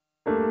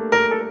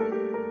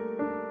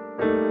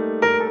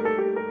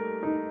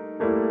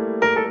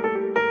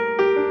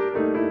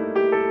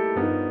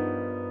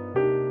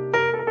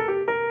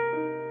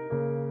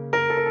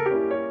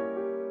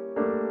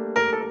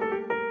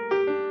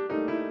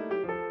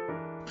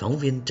Phóng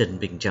viên Trần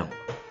Bình Trọng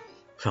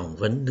phỏng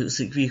vấn nữ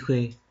sĩ Vi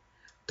Khuê,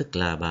 tức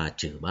là bà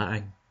Trử Bá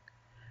Anh.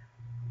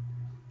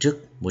 Trước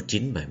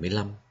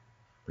 1975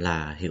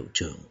 là hiệu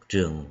trưởng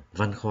trường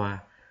Văn Khoa,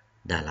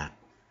 Đà Lạt.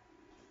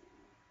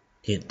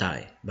 Hiện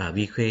tại bà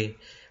Vi Khuê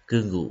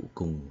cư ngụ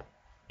cùng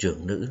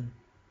trưởng nữ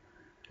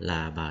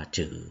là bà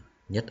Trử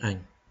Nhất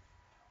Anh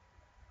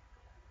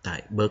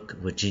tại Burke,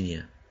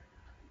 Virginia.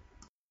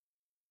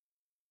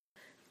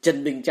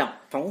 Trần Bình Trọng,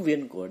 phóng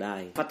viên của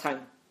đài Phát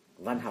Thanh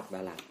Văn học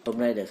Đà Lạt. Hôm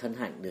nay được hân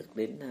hạnh được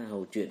đến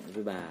hầu chuyện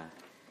với bà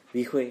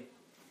Vi Khuê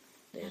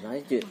để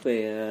nói chuyện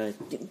về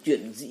những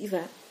chuyện dĩ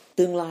vãng,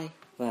 tương lai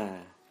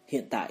và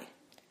hiện tại.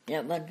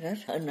 Dạ vâng, rất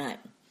hân hạnh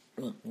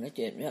được nói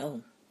chuyện với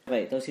ông.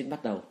 Vậy tôi xin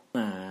bắt đầu.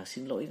 Mà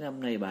xin lỗi,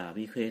 năm nay bà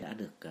Vi Khuê đã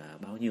được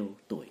bao nhiêu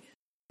tuổi?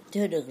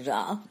 Chưa được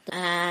rõ.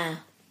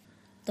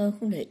 Tôi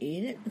không để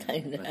ý đấy.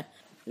 Thành ra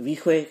Vi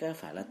Khuê có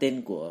phải là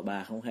tên của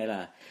bà không hay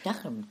là?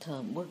 Chắc là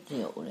thơ bút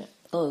hiệu đấy.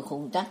 Tôi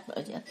không chắc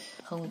nữa chứ.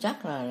 Không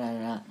chắc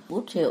là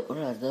bút hiệu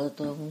là tôi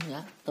không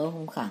nhắc. Tôi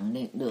không khẳng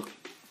định được.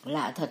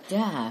 Lạ thật chứ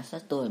hả? Sao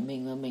tuổi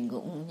mình mà mình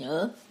cũng không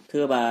nhớ.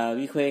 Thưa bà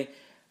Vi Khuê,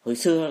 hồi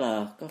xưa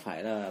là có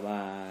phải là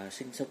bà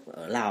sinh sống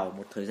ở Lào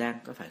một thời gian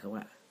có phải không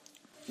ạ?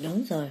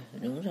 Đúng rồi.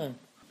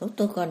 Lúc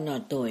tôi còn nhỏ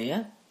tuổi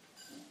á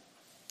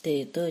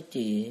thì tôi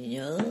chỉ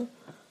nhớ,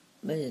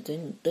 bây giờ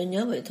tôi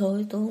nhớ vậy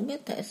thôi, tôi không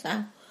biết tại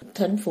sao.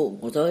 Thân phụ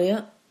của tôi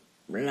á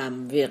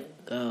làm việc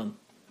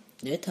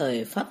đến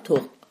thời Pháp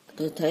thuộc,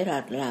 tôi thấy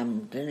là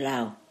làm trên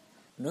Lào,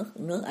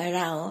 nước Ai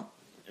Lao á.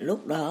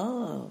 Lúc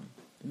đó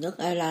nước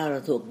Ai Lao là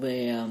thuộc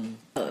về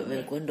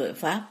quân đội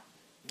Pháp,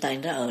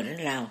 thành ra ở đến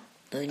Lào,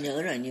 tôi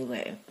nhớ là như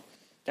vậy.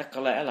 Chắc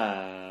có lẽ là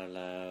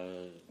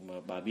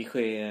mà bà Vi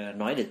Khuê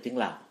nói được tiếng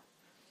Lào.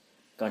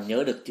 Còn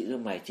nhớ được chữ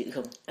mày chữ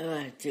không?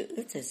 Chữ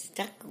thì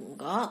chắc cũng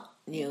có,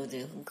 nhiều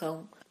thì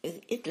không,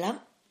 ít lắm.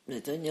 Để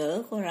tôi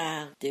nhớ có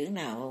ra chữ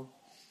nào không?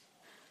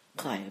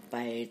 Khỏi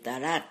bày tà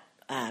rát.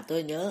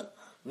 Tôi nhớ,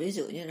 ví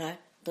dụ như nói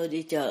tôi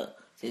đi chợ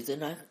thì tôi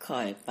nói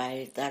khỏi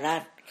bày tà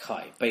rát.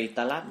 Khỏi bày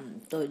tà lát.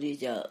 Tôi đi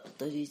chợ.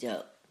 Tôi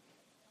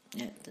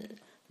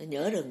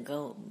nhớ được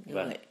câu như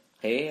vậy.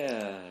 Thế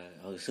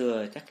hồi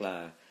xưa chắc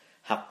là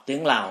học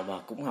tiếng Lào mà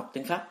cũng học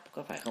tiếng Pháp,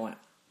 có phải không ạ?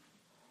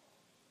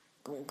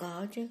 Cũng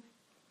có chứ.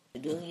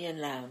 Đương nhiên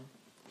là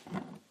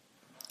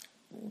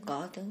cũng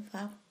có tiếng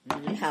Pháp.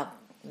 Mình đi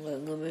học,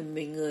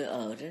 người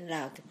ở trên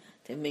Lào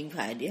thì mình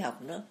phải đi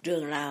học nữa.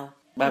 Trường Lào.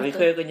 Bà Vi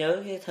Khuê có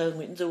nhớ cái thơ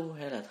Nguyễn Du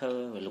hay là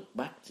thơ về Lục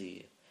Bát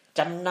gì?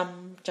 100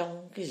 năm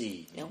trong cái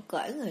gì? Trong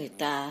cõi người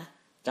ta.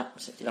 Đọc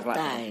lại.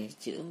 Tài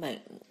chữ mệnh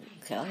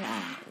khéo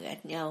là ghét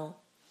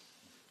nhau.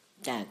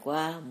 Trải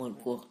qua một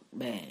cuộc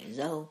bể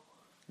dâu,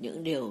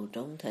 những điều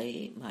trông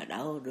thấy mà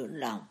đau đớn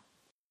lòng.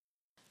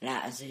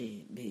 Lạ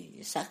gì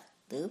bỉ sắc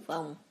tứ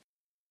phong,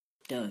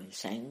 trời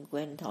xanh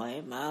quen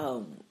thói má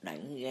hồng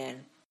đánh ghen.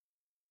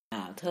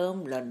 Ảo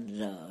thơm lần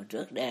dở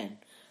trước đèn,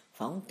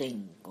 phóng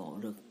tình cổ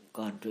lực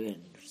còn truyền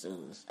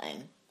sự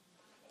sáng.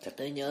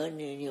 Tôi nhớ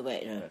như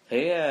vậy rồi.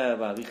 Thế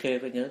bà Vi Khuê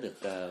có nhớ được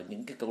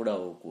những cái câu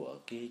đầu của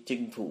cái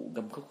Chinh Phụ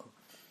ngâm khúc không?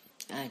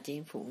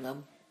 Chinh Phụ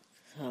ngâm.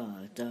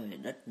 Trời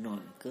đất nổi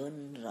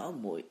cơn gió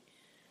bụi,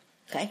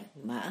 khách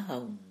mã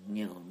hồng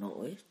nhiều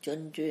nỗi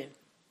chân chuyên.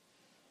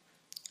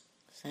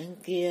 Xanh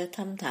kia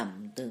thăm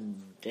thẳm từng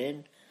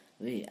trên,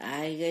 vì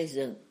ai gây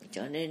dựng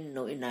cho nên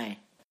nỗi này.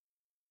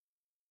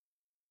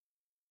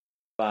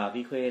 Bà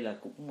Vi Khuê là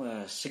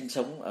cũng sinh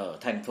sống ở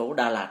thành phố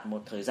Đà Lạt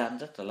một thời gian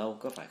rất là lâu,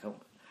 có phải không?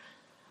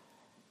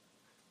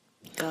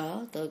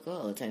 Tôi có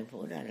ở thành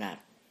phố Đà Lạt.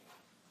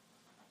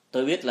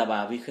 Tôi biết là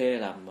bà Vi Khuê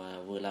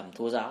vừa làm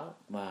cô giáo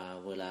mà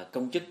vừa là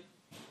công chức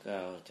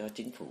cho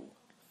chính phủ.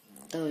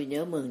 Tôi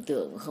nhớ mường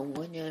tượng, không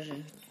có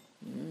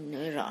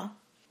nhớ rõ.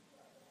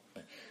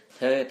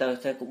 Thế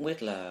tôi cũng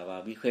biết là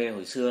bà Vi Khuê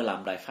hồi xưa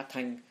làm đài phát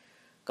thanh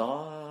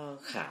có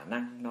khả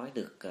năng nói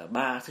được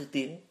 3 thứ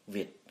tiếng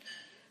Việt,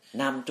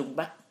 Nam, Trung,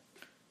 Bắc,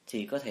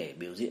 thì có thể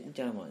biểu diễn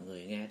cho mọi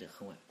người nghe được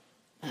không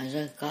ạ?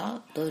 Rồi có,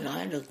 tôi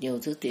nói được nhiều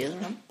thứ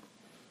tiếng lắm.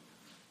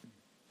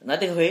 Nói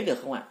tiếng Huế được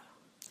không ạ?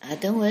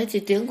 Tiếng Huế thì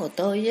tiếng của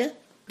tôi chứ.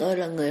 Tôi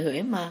là người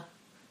Huế mà.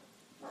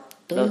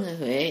 Tôi người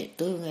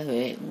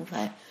Huế,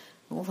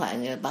 không phải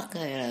người Bắc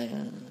hay là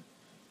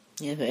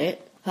người Huế.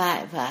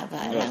 Phải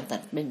làng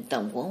Tạch Bình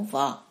Tổng của ông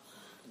Phò,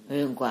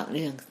 huyện Quảng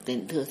Điền,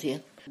 tỉnh Thừa Thiên.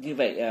 Như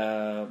vậy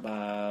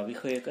bà Vi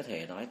Khuê có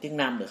thể nói tiếng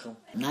Nam được không?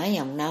 Nói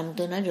dòng Nam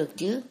tôi nói được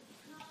chứ.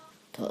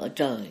 Thở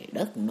trời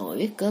đất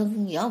nổi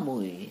cơn gió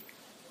bụi,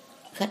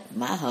 khách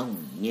mã hồng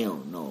nhiều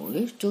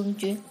nỗi chuông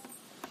chuyết.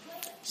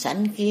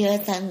 Sẵn kia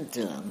thanh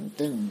trưởng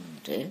từng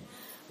trên,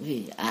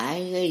 vì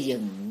ai gây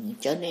dựng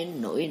cho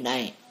nên nỗi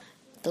này.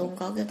 Tôi không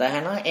có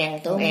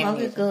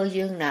cái cơ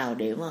duyên nào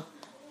để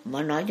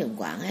mà nói Trường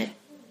Quảng hết.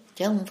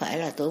 Chứ không phải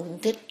là tôi không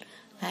thích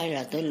hay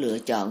là tôi lựa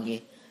chọn gì.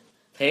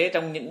 Thế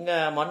trong những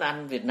món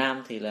ăn Việt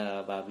Nam thì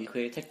là bà Vi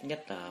Khuê thích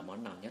nhất là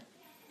món nào nhất?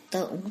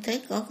 Tôi cũng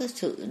thấy có cái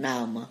sự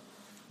nào mà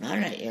nó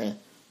lại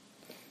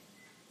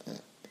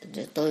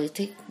tôi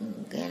thích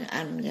cái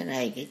ăn cái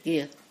này cái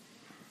kia.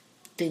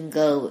 Tình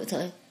cờ vậy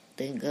thôi,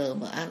 tình cờ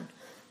mà ăn,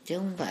 chứ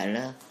không phải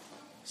là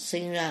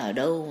sinh ra ở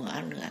đâu mà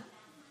ăn cả.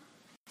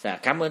 Dạ,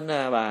 cảm ơn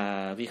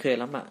bà Vi Khuê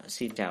lắm ạ.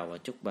 Xin chào và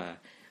chúc bà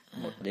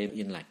một đêm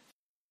yên lành.